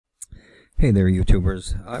Hey there,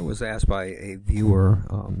 YouTubers. I was asked by a viewer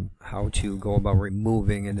how to go about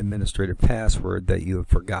removing an administrative password that you have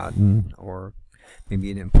forgotten, or maybe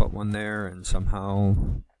you didn't put one there and somehow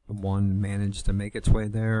one managed to make its way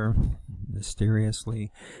there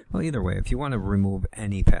mysteriously. Well, either way, if you want to remove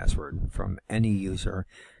any password from any user,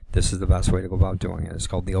 this is the best way to go about doing it. It's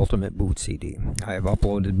called the Ultimate Boot CD. I have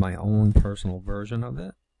uploaded my own personal version of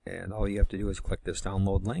it, and all you have to do is click this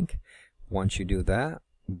download link. Once you do that,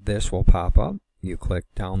 this will pop up. You click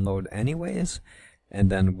download anyways, and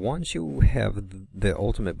then once you have the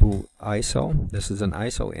Ultimate Boot ISO, this is an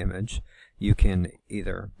ISO image, you can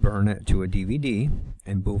either burn it to a DVD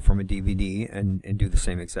and boot from a DVD and do the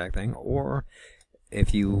same exact thing, or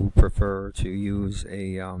if you prefer to use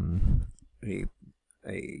a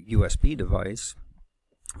USB device,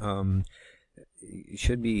 it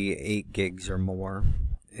should be 8 gigs or more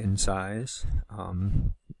in size,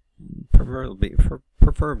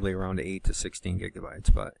 preferably around 8 to 16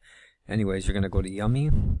 gigabytes. But anyways, you're going to go to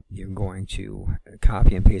YUMI. You're going to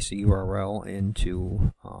copy and paste the URL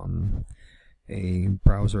into a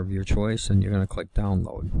browser of your choice, and you're going to click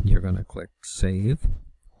download. You're going to click save,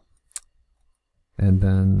 and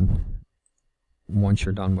then once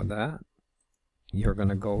you're done with that, you're going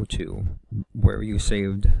to go to where you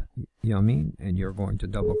saved YUMI, and you're going to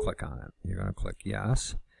double click on it. You're going to click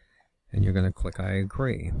yes, and you're going to click I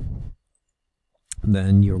agree.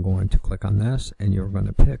 Then you're going to click on this, and you're going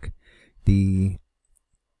to pick the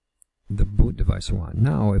boot device you want.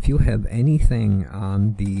 Now, if you have anything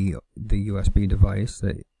on the USB device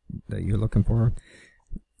that you're looking for,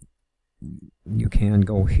 you can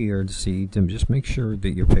go here to see, to just make sure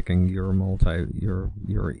that you're picking your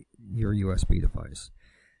USB device.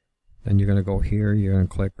 Then you're going to go here, you're going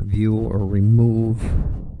to click view or remove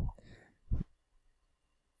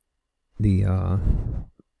the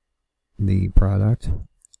product,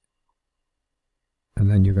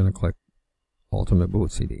 and then you're going to click Ultimate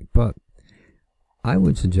Boot CD. But I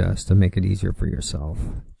would suggest, to make it easier for yourself,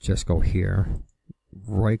 just go here,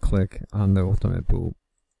 right click on the Ultimate Boot,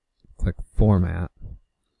 click Format,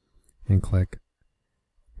 and click,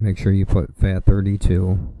 make sure you put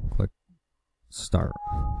FAT32, click Start,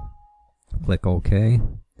 click OK,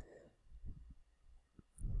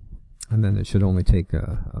 and then it should only take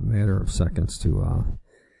a matter of seconds to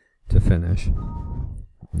finish.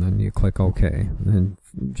 And then you click OK. And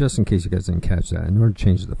just in case you guys didn't catch that, in order to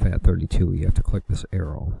change the FAT32, you have to click this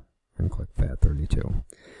arrow and click FAT32.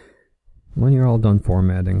 When you're all done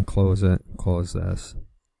formatting, close it, close this.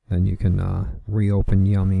 Then you can reopen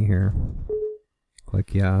YUMI here.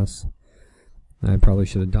 Click yes. I probably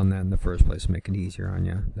should have done that in the first place to make it easier on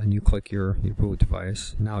you. Then you click your boot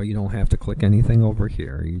device. Now you don't have to click anything over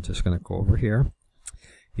here. You're just going to go over here.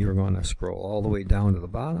 You're going to scroll all the way down to the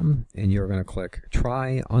bottom, and you're going to click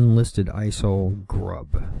Try Unlisted ISO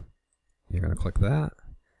Grub. You're going to click that.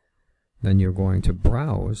 Then you're going to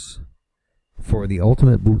browse for the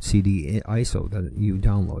Ultimate Boot CD ISO that you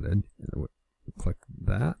downloaded. Click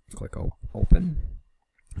that, click Open,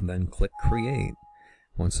 and then click Create.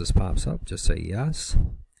 Once this pops up, just say yes,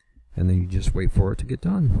 and then you just wait for it to get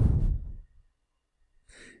done.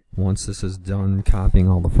 Once this is done copying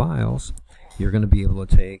all the files, you're going to be able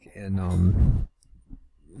to take and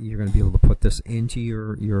you're going to be able to put this into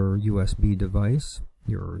your USB device,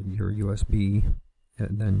 your USB,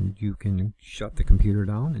 and then you can shut the computer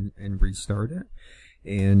down and restart it.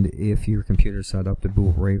 And if your computer is set up to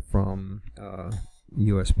boot right from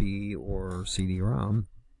USB or CD-ROM,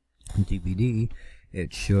 DVD,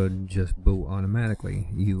 it should just boot automatically.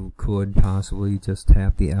 You could possibly just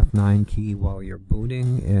tap the F9 key while you're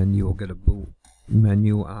booting, and you'll get a boot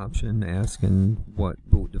menu option asking what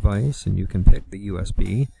boot device, and you can pick the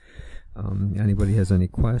USB. Anybody has any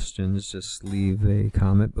questions, just leave a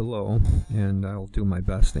comment below, and I'll do my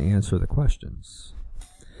best to answer the questions.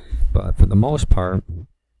 But for the most part,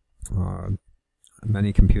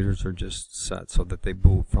 many computers are just set so that they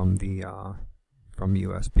boot from the from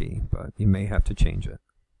USB, but you may have to change it.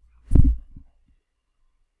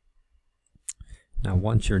 Now,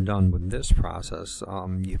 once you're done with this process,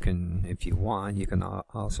 you can, if you want, you can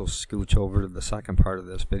also scooch over to the second part of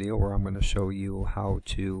this video, where I'm going to show you how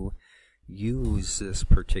to use this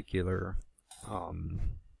particular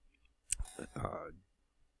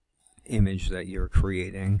image that you're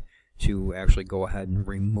creating to actually go ahead and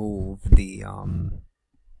remove the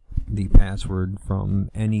password from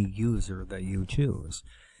any user that you choose.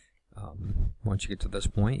 Once you get to this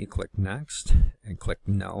point, you click Next and click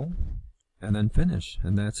No, and then Finish,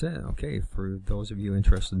 and that's it. Okay, for those of you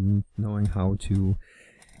interested in knowing how to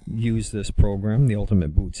use this program, the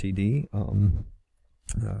Ultimate Boot CD,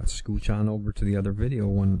 scooch on over to the other video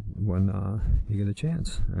when you get a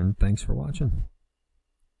chance. And thanks for watching.